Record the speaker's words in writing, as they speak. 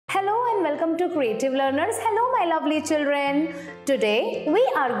Hello and welcome to Creative Learners. Hello my lovely children. Today we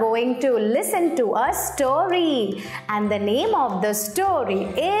are going to listen to a story and the name of the story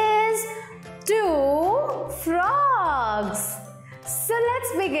is Two Frogs. So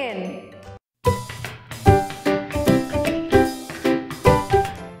let's begin.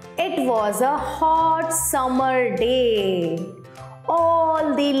 It was a hot summer day.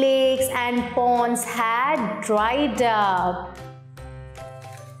 All the lakes and ponds had dried up.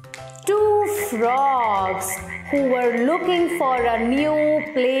 Two frogs who were looking for a new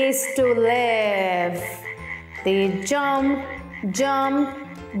place to live. They jumped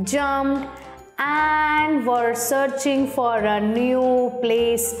and were searching for a new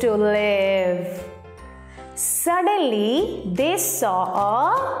place to live. Suddenly, they saw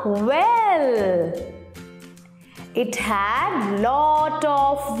a well. It had lot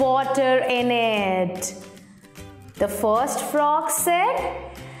of water in it. The first frog said,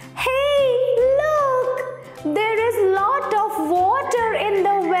 "Hey, look! There is lot of water in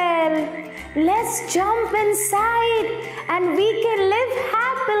the well. Let's jump inside and we can live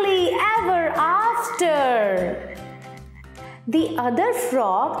happily ever after." The other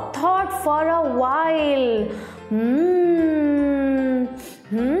frog thought for a while.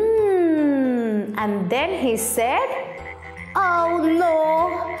 And then he said, "Oh no,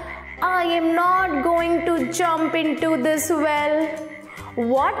 I am not going to jump into this well.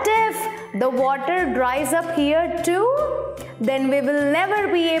 What if the water dries up here too? Then we will never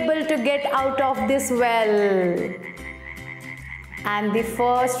be able to get out of this well." And the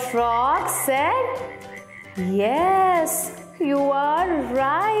first frog said, "Yes, you are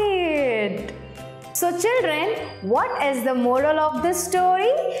right." So children, what is the moral of this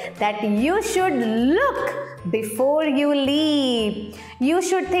story? That you should look before you leap. You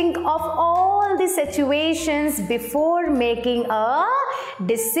should think of all the situations before making a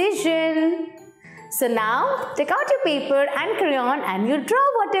decision. So now, take out your paper and crayon and you draw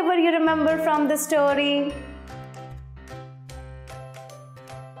whatever you remember from the story.